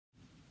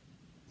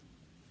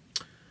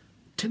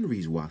10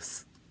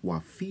 reasons why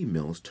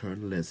females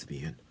turn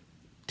lesbian.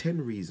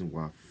 10 reasons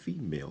why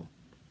female,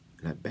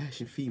 not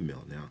bashing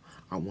female now,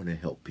 I want to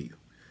help you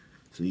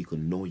so you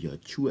can know your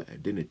true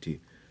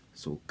identity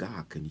so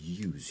God can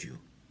use you.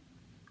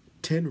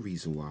 10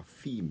 reasons why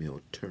female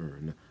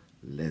turn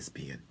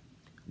lesbian.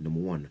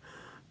 Number 1,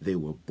 they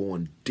were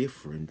born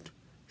different.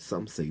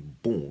 Some say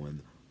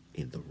born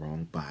in the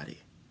wrong body.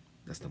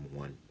 That's number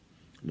 1.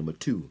 Number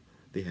 2,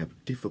 they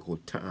have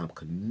difficult time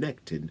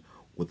connecting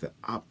with the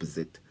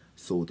opposite,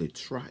 so they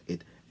try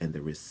it and they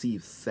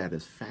receive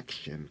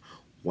satisfaction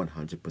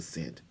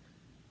 100%.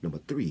 Number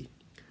 3,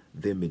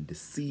 they've been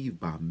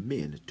deceived by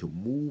men to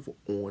move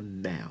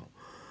on now.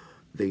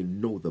 They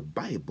know the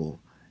Bible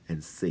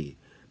and say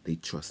they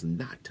trust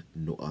not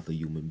no other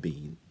human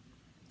being.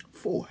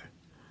 4,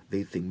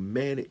 they think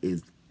man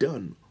is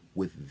done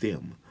with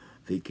them.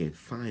 They can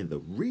find the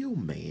real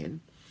man,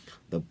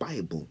 the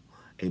Bible,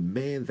 a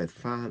man that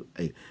find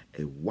a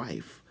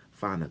wife,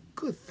 find a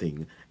good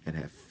thing and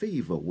have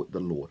favor with the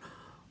Lord,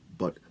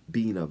 but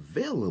being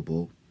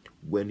available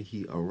when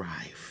he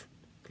arrive.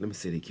 Let me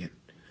say it again.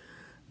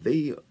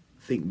 They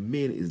think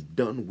men is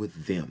done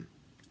with them.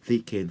 They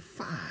can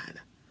find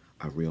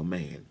a real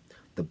man.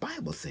 The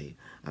Bible say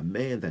a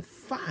man that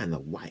find a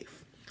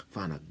wife,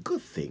 find a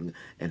good thing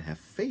and have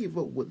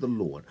favor with the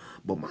Lord.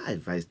 But my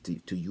advice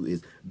to you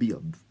is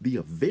be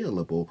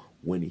available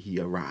when he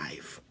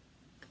arrive.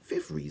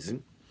 5th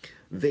reason,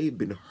 they've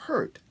been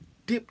hurt,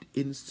 dipped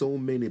in so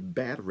many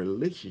bad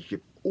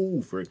relationships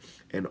over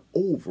and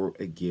over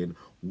again.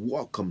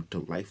 Welcome to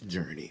life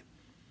journey.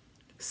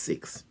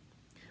 6,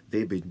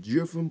 they've been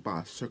driven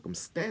by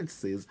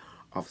circumstances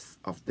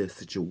of their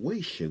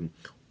situation.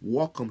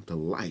 Welcome to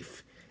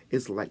life.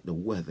 It's like the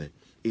weather.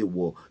 It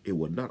will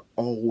not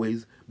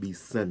always be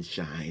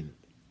sunshine.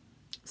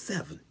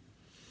 7,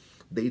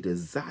 their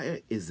desire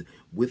is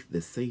with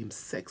the same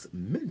sex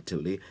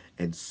mentally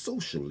and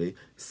socially.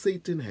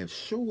 Satan has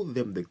showed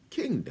them the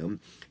kingdom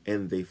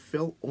and they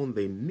fell on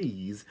their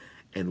knees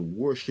and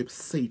worship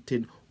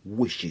Satan's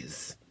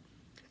wishes.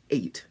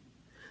 8,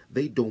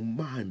 they don't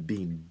mind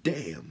being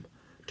damned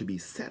to be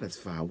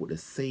satisfied with the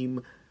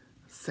same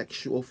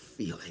sexual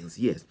feelings.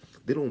 Yes,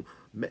 they don't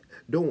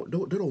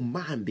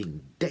mind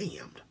being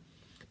damned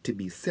to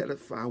be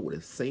satisfied with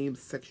the same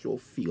sexual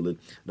feeling.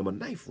 Number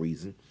 9th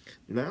reason.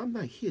 Now I'm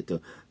not here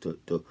to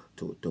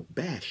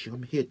bash you.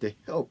 I'm here to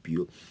help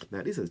you.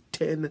 Now this is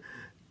 10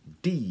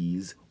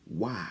 D's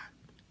why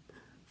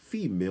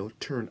female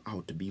turn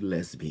out to be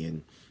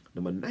lesbian.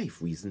 Number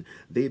 9th reason,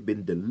 they've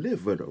been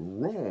delivered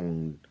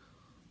wrong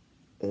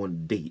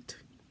on date,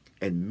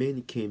 and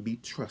men can't be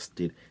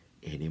trusted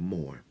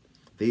anymore.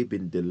 They've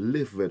been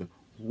delivered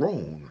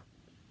wrong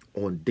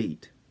on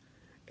date,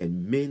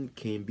 and men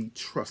can't be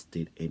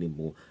trusted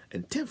anymore.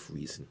 And 10th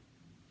reason,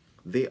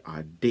 they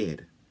are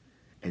dead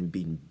and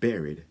being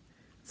buried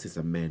since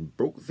a man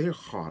broke their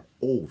heart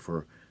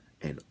over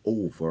and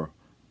over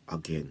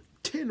again.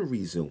 10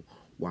 reasons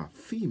why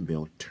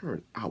female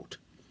turn out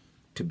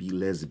to be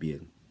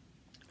lesbian.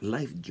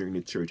 Life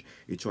Journey Church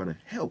is trying to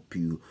help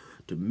you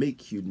to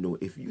make you know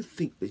if you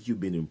think that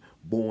you've been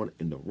born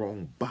in the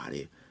wrong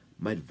body.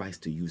 My advice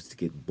to you is to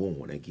get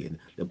born again.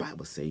 The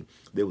Bible says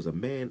there was a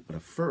man of the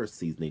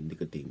Pharisees named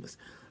Nicodemus,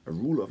 a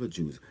ruler of the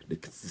Jews. The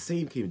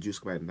same came to Jesus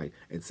Christ at night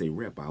and say,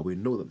 Rabbi, we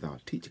know that thou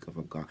art teaching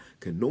of God.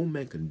 No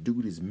man can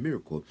do this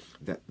miracle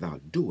that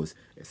thou doest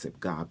except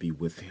God be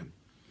with him.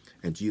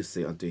 And Jesus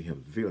said unto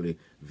him, Verily,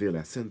 verily,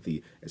 I send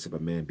thee, except a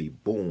man be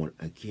born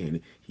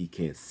again, he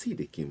can't see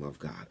the kingdom of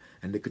God.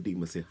 And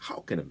Nicodemus said, How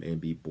can a man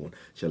be born?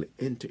 Shall he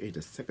enter in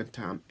the second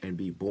time and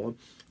be born?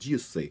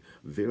 Jesus said,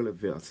 Verily,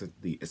 verily, I send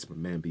thee, except a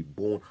man be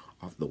born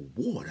of the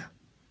water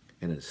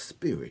and of the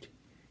Spirit,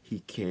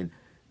 he can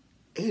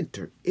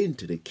enter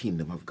into the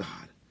kingdom of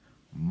God.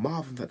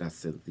 Marvel that I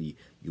sent thee,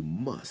 you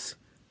must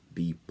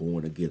be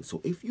born again. So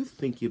if you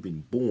think you've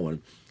been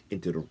born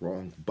into the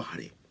wrong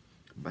body,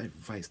 my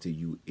advice to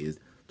you is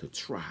to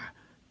try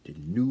the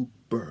new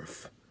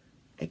birth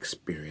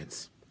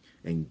experience,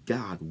 and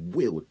God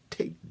will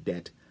take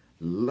that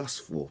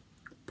lustful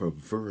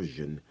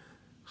perversion,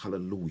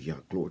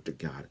 hallelujah, glory to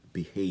God,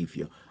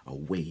 behavior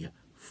away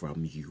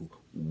from you.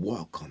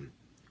 Welcome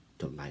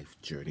to Life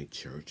Journey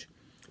Church.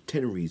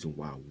 10 reasons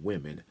why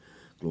women,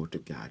 glory to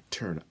God,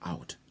 turn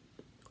out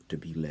to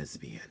be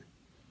lesbian.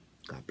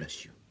 God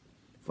bless you.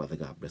 Father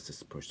God, bless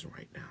this person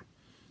right now.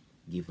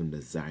 Give him the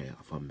desire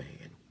of a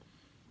man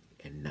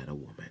and not a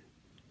woman.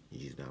 In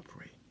Jesus' name I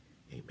pray.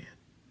 Amen.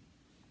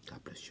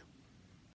 God bless you.